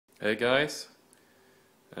Hey guys,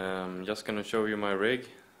 just gonna show you my rig.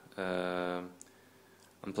 I'm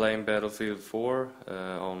playing Battlefield 4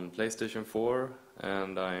 on PlayStation 4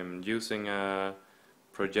 and I'm using a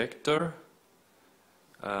projector,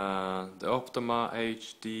 the Optoma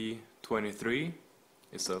HD23.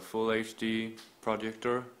 It's a full HD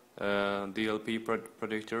projector, DLP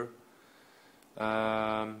projector.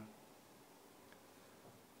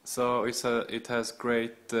 So it has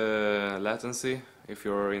great latency if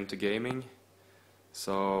you're into gaming.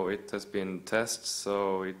 So it has been tested,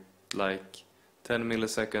 so it like 10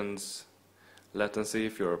 milliseconds latency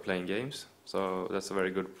if you're playing games. So that's a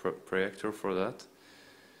very good projector for that.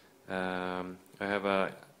 I have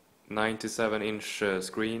a 97-inch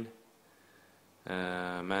screen,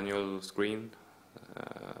 manual screen,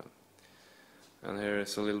 and here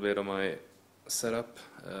is a little bit of my setup.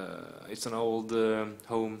 It's an old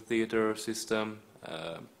home theater system.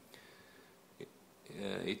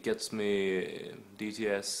 It gets me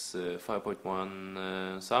DTS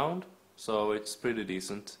 5.1 sound, so it's pretty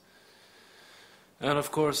decent. And of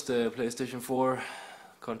course the PlayStation 4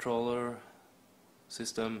 controller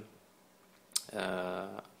system.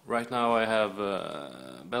 Right now I have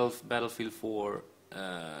Battlefield 4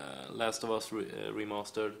 Last of Us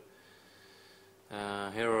remastered.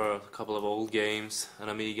 Here are a couple of old games, an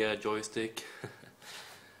Amiga joystick,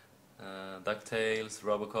 DuckTales,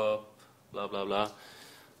 Robocop, blah blah blah.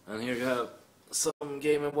 And here you have some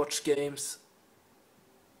Game & Watch games,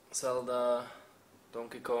 Zelda,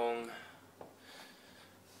 Donkey Kong.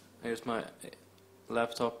 Here's my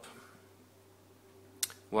laptop,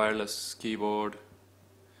 wireless keyboard.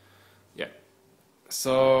 Yeah,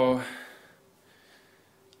 so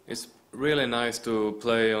it's really nice to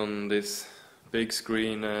play on this big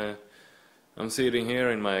screen. I'm sitting here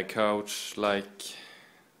in my couch like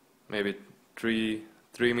maybe 3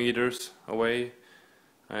 meters away.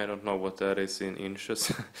 I don't know what that is in inches.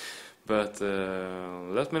 But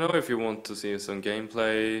let me know if you want to see some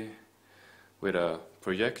gameplay with a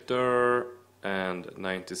projector and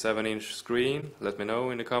 97-inch screen. Let me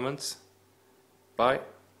know in the comments. Bye.